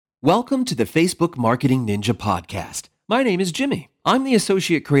Welcome to the Facebook Marketing Ninja Podcast. My name is Jimmy. I'm the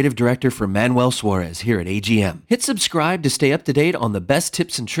Associate Creative Director for Manuel Suarez here at AGM. Hit subscribe to stay up to date on the best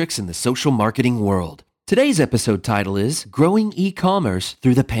tips and tricks in the social marketing world. Today's episode title is Growing E-Commerce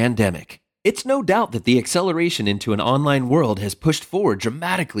Through the Pandemic. It's no doubt that the acceleration into an online world has pushed forward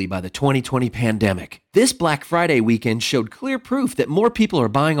dramatically by the 2020 pandemic. This Black Friday weekend showed clear proof that more people are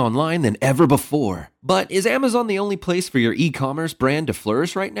buying online than ever before. But is Amazon the only place for your e-commerce brand to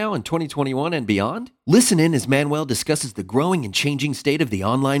flourish right now in 2021 and beyond? Listen in as Manuel discusses the growing and changing state of the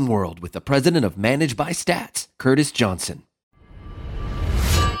online world with the president of Managed by Stats, Curtis Johnson.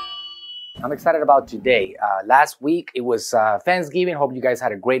 I'm excited about today. Last week, it was Thanksgiving. Hope you guys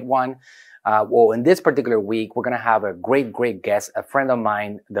had a great one. In this particular week, we're going to have a great guest, a friend of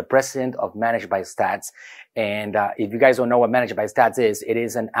mine, the president of Managed by Stats. And if you guys don't know what Managed by Stats is, it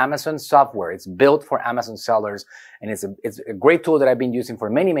is an Amazon software. It's built for Amazon sellers, and it's a great tool that I've been using for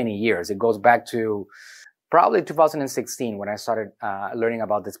many years. It goes back to probably 2016 when I started learning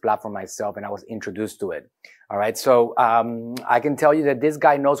about this platform myself, and I was introduced to it. All right, so I can tell you that this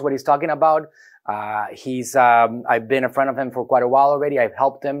guy knows what he's talking about. I've been a friend of him for quite a while already. I've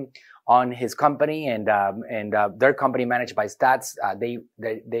helped him on his company and their company Managed by Stats. They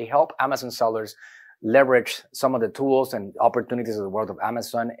help Amazon sellers leverage some of the tools and opportunities of the world of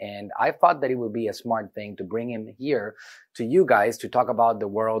Amazon. And I thought that it would be a smart thing to bring him here to you guys to talk about the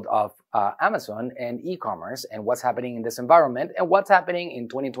world of Amazon and e-commerce and what's happening in this environment and what's happening in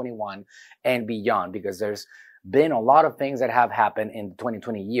 2021 and beyond, because there's been a lot of things that have happened in the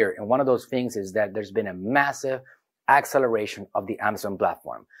 2020 year. And one of those things is that there's been a massive acceleration of the Amazon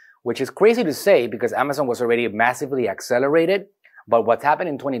platform, which is crazy to say because Amazon was already massively accelerated. But what's happened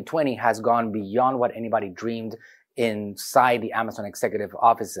in 2020 has gone beyond what anybody dreamed inside the Amazon executive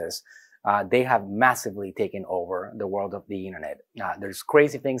offices. They have massively taken over the world of the internet. There's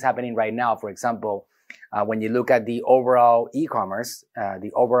crazy things happening right now. For example, when you look at the overall e-commerce, the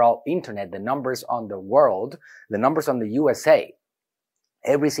overall internet, the numbers on the world, the numbers on the USA,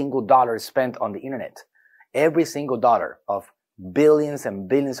 every single dollar spent on the internet, every single dollar of billions and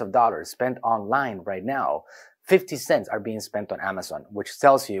billions of dollars spent online right now, 50 cents are being spent on Amazon, which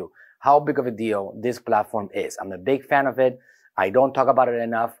tells you how big of a deal this platform is. I'm a big fan of it. I don't talk about it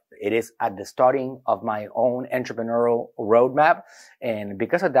enough. It is at the starting of my own entrepreneurial roadmap. And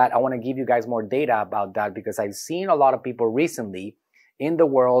because of that, I want to give you guys more data about that because I've seen a lot of people recently in the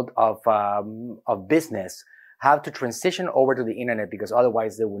world of business have to transition over to the internet because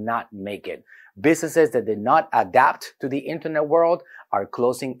otherwise they will not make it. Businesses that did not adapt to the internet world are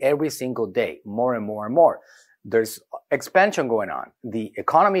closing every single day, more and more and more. There's expansion going on. The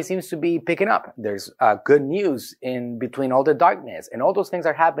economy seems to be picking up. There's good news in between all the darkness. And all those things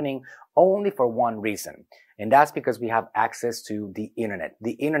are happening only for one reason. And that's because we have access to the internet.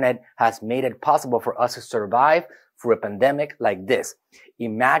 The internet has made it possible for us to survive through a pandemic like this.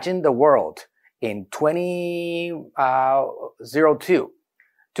 Imagine the world in 2002,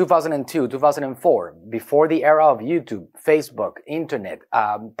 2004, before the era of YouTube, Facebook, internet,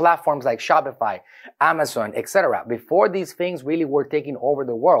 platforms like Shopify, Amazon, etc. Before these things really were taking over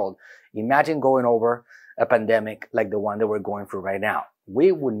the world, imagine going over a pandemic like the one that we're going through right now.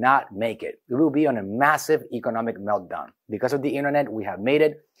 We would not make it. We will be on a massive economic meltdown. Because of the internet, we have made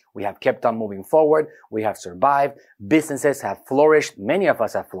it. We have kept on moving forward. We have survived. Businesses have flourished. Many of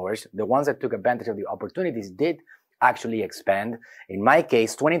us have flourished. The ones that took advantage of the opportunities did actually expand. In my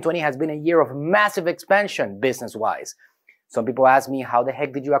case, 2020 has been a year of massive expansion business-wise. Some people ask me, how the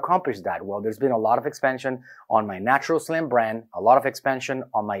heck did you accomplish that? Well, there's been a lot of expansion on my Natural Slim brand, a lot of expansion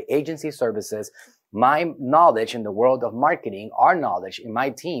on my agency services. My knowledge in the world of marketing, our knowledge in my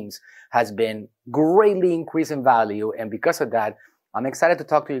teams has been greatly increased in value. And because of that, I'm excited to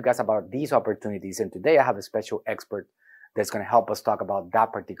talk to you guys about these opportunities. And today I have a special expert that's going to help us talk about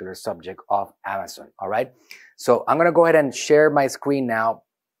that particular subject of Amazon. All right. So I'm going to go ahead and share my screen now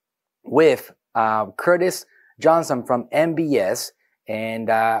with Curtis Johnson from MBS. And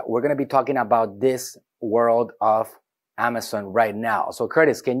we're going to be talking about this world of Amazon right now. So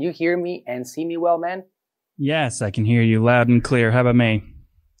Curtis, can you hear me and see me well, man? Yes, I can hear you loud and clear. How about me?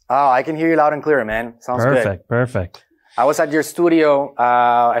 Oh, I can hear you loud and clear, man. Sounds good. Perfect. I was at your studio,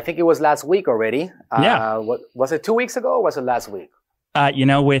 I think it was last week already. Yeah. Was it 2 weeks ago or was it last week?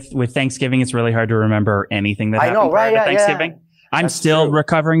 With Thanksgiving, it's really hard to remember anything that happened prior to Thanksgiving. Yeah. I'm still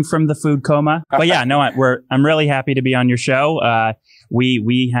recovering from the food coma. But yeah, no, I'm really happy to be on your show.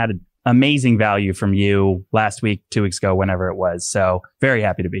 We had amazing value from you last week, 2 weeks ago, whenever it was. So very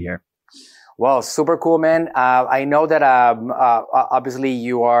happy to be here. Well, super cool, man. I know that obviously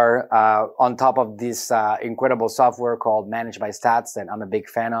you are on top of this incredible software called Managed by Stats that I'm a big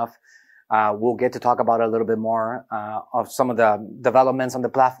fan of. We'll get to talk about a little bit more of some of the developments on the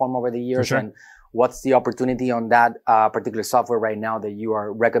platform over the years, sure. And what's the opportunity on that particular software right now that you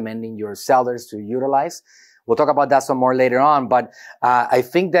are recommending your sellers to utilize. We'll talk about that some more later on, but I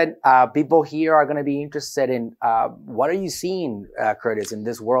think that people here are going to be interested in what are you seeing, Curtis, in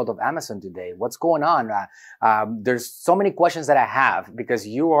this world of Amazon today? What's going on? There's so many questions that I have because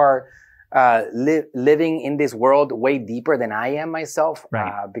you are living in this world way deeper than I am myself,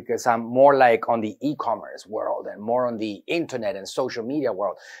 right. Because I'm more like on the e-commerce world and more on the internet and social media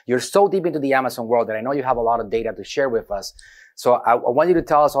world. You're so deep into the Amazon world that I know you have a lot of data to share with us. So I want you to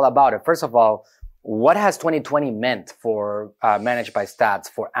tell us all about it. First of all, what has 2020 meant for Managed by Stats,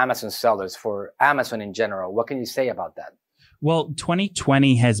 for Amazon sellers, for Amazon in general? What can you say about that? Well,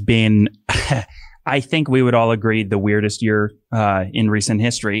 2020 has been, I think we would all agree, the weirdest year in recent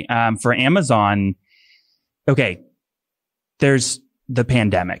history. For Amazon, okay, there's the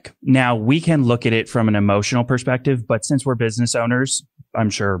pandemic. Now, we can look at it from an emotional perspective, but since we're business owners, I'm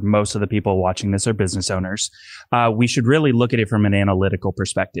sure most of the people watching this are business owners, we should really look at it from an analytical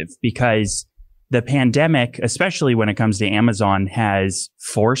perspective because the pandemic, especially when it comes to Amazon, has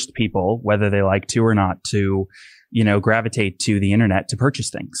forced people, whether they like to or not, to, gravitate to the internet to purchase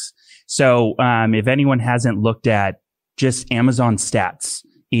things. So, if anyone hasn't looked at just Amazon stats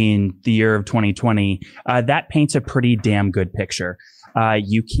in the year of 2020, that paints a pretty damn good picture.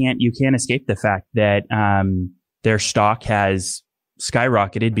 You can't escape the fact that, their stock has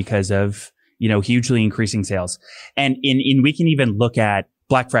skyrocketed because of, hugely increasing sales. And we can even look at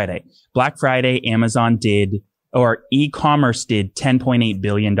Black Friday. Black Friday, Amazon e-commerce did $10.8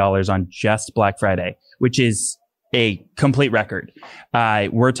 billion on just Black Friday, which is a complete record.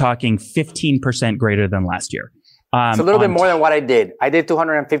 We're talking 15% greater than last year. It's a little bit more than what I did. I did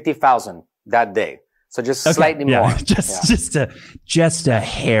 250,000 that day. So just slightly more. Just a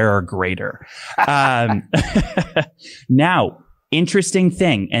hair greater. Now, interesting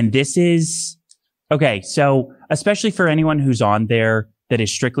thing. And this is, okay. So especially for anyone who's on there that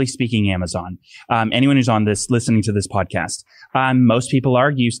is strictly speaking Amazon, anyone who's on this, listening to this podcast, most people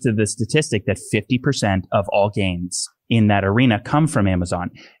are used to the statistic that 50% of all gains in that arena come from Amazon.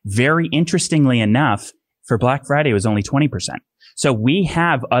 Very interestingly enough, for Black Friday, it was only 20%. So we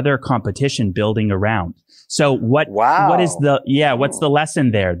have other competition building around. So what's the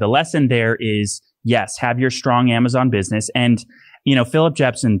lesson there? The lesson there is, yes, have your strong Amazon business. And Philip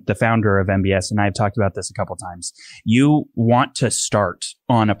Jepson, the founder of MBS, and I have talked about this a couple times. You want to start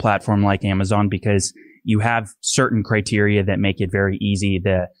on a platform like Amazon because you have certain criteria that make it very easy.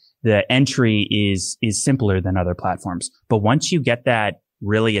 The entry is simpler than other platforms. But once you get that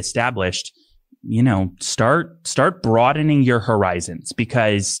really established, start broadening your horizons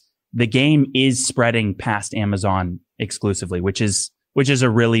because the game is spreading past Amazon exclusively, which is a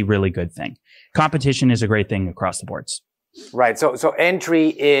really, really good thing. Competition is a great thing across the boards. Right. So entry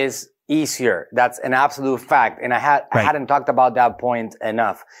is easier. That's an absolute fact. And I hadn't talked about that point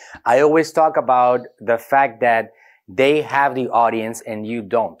enough. I always talk about the fact that they have the audience and you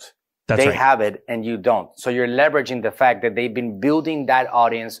don't. They have it and you don't. So you're leveraging the fact that they've been building that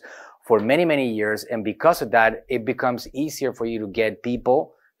audience for many, many years. And because of that, it becomes easier for you to get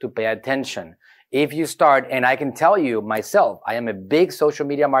people to pay attention. If you start, and I can tell you myself, I am a big social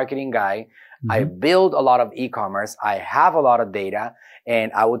media marketing guy. Mm-hmm. I build a lot of e-commerce. I have a lot of data.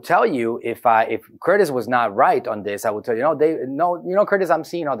 And I would tell you, if Curtis was not right on this, I would tell you, Curtis, I'm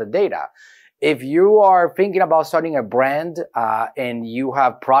seeing all the data. If you are thinking about starting a brand, and you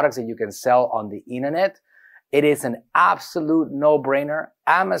have products that you can sell on the internet, it is an absolute no-brainer.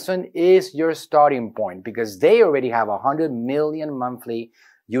 Amazon is your starting point because they already have 100 million monthly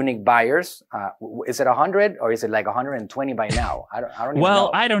unique buyers. Is it 100 or is it like 120 by now? I don't even know.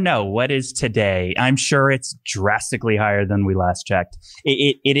 Well, I don't know. What is today? I'm sure it's drastically higher than we last checked.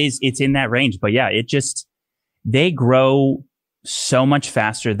 It's in that range, but yeah, they grow so much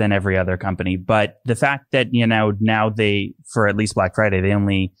faster than every other company. But the fact that, now they, for at least Black Friday, they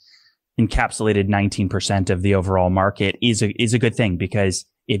only encapsulated 19% of the overall market is a good thing because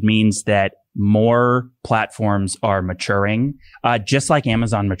it means that more platforms are maturing, just like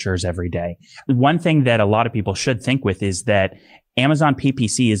Amazon matures every day. One thing that a lot of people should think with is that Amazon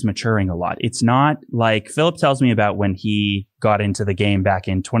PPC is maturing a lot. It's not like Philip tells me about when he got into the game back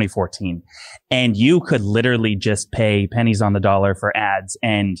in 2014 and you could literally just pay pennies on the dollar for ads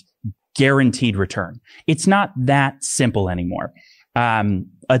and guaranteed return. It's not that simple anymore.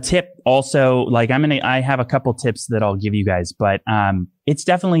 A tip also, like I have a couple tips that I'll give you guys, but it's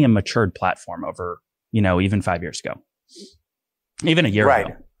definitely a matured platform over, even 5 years ago, even a year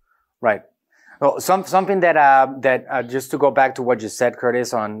ago. Right. Well, something that just to go back to what you said,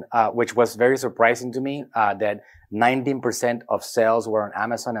 Curtis, on which was very surprising to me, that 19% of sales were on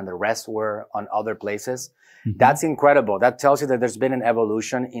Amazon and the rest were on other places. Mm-hmm. That's incredible. That tells you that there's been an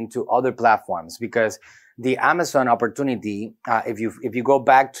evolution into other platforms, because the Amazon opportunity, if you go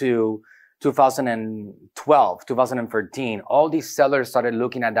back to 2012, 2013, all these sellers started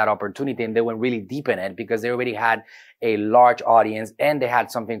looking at that opportunity and they went really deep in it because they already had a large audience and they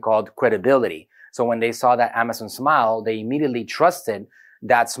had something called credibility. So when they saw that Amazon smile, they immediately trusted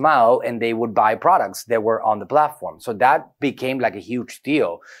that smile and they would buy products that were on the platform. So that became like a huge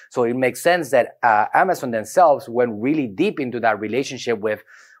deal. So it makes sense that Amazon themselves went really deep into that relationship with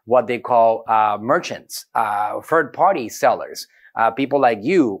what they call merchants, third-party sellers. People like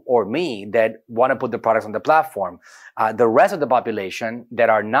you or me that want to put the products on the platform. The rest of the population that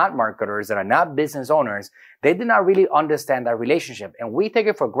are not marketers, that are not business owners, they did not really understand that relationship. And we take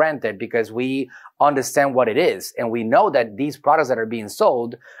it for granted because we understand what it is. And we know that these products that are being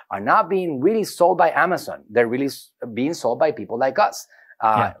sold are not being really sold by Amazon. They're really being sold by people like us.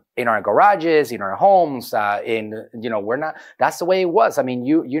 In our garages, in our homes, we're not, that's the way it was. I mean,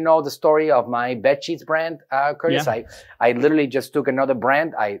 you know the story of my bed sheets brand, Curtis. Yeah. I literally just took another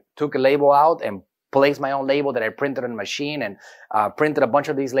brand. I took a label out and placed my own label that I printed on a machine and, printed a bunch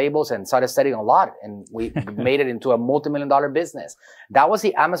of these labels and started selling a lot. And we made it into a multi-million-dollar business. That was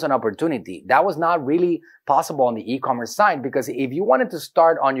the Amazon opportunity. That was not really possible on the e-commerce side, because if you wanted to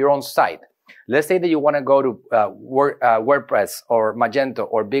start on your own site, let's say that you want to go to WordPress or Magento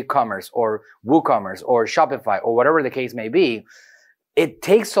or BigCommerce or WooCommerce or Shopify or whatever the case may be. It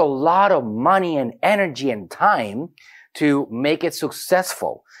takes a lot of money and energy and time to make it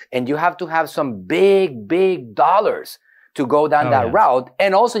successful. And you have to have some big, big dollars to go down that route.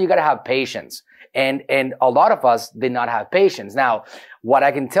 And also you got to have patience. And a lot of us did not have patience. Now, what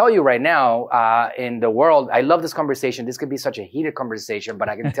I can tell you right now, in the world, I love this conversation. This could be such a heated conversation, but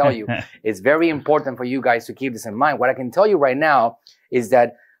I can tell you it's very important for you guys to keep this in mind. What I can tell you right now is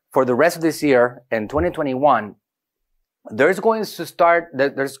that for the rest of this year in 2021, there's going to start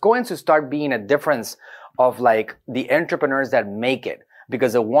being a difference of like the entrepreneurs that make it,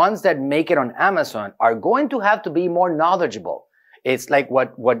 because the ones that make it on Amazon are going to have to be more knowledgeable. It's like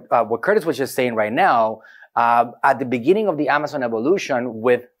what Curtis was just saying right now. At the beginning of the Amazon evolution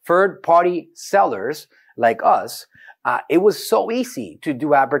with third-party sellers like us, it was so easy to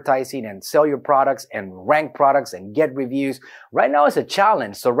do advertising and sell your products and rank products and get reviews. Right now it's a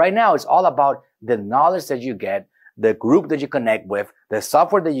challenge. So right now it's all about the knowledge that you get, the group that you connect with, the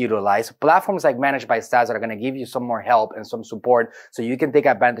software that you utilize, platforms like Managed by Stas that are going to give you some more help and some support so you can take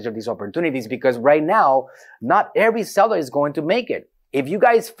advantage of these opportunities, because right now, not every seller is going to make it. If you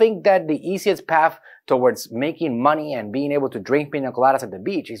guys think that the easiest path towards making money and being able to drink pina coladas at the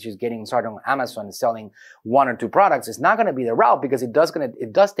beach is just getting started on Amazon and selling one or two products, it's not going to be the route, because it does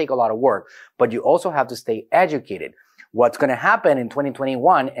take a lot of work, but you also have to stay educated. What's going to happen in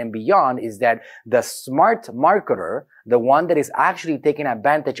 2021 and beyond is that the smart marketer, the one that is actually taking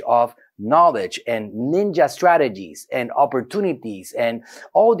advantage of knowledge and ninja strategies and opportunities and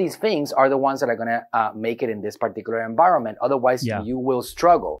all these things, are the ones that are going to make it in this particular environment. Otherwise, you will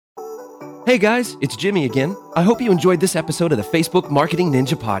struggle. Hey guys, it's Jimmy again. I hope you enjoyed this episode of the Facebook Marketing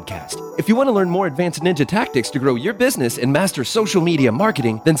Ninja Podcast. If you want to learn more advanced ninja tactics to grow your business and master social media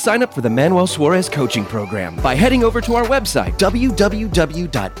marketing, then sign up for the Manuel Suarez Coaching Program by heading over to our website,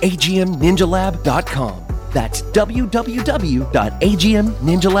 www.agmninjalab.com. That's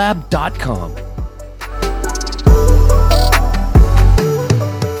www.agmninjalab.com.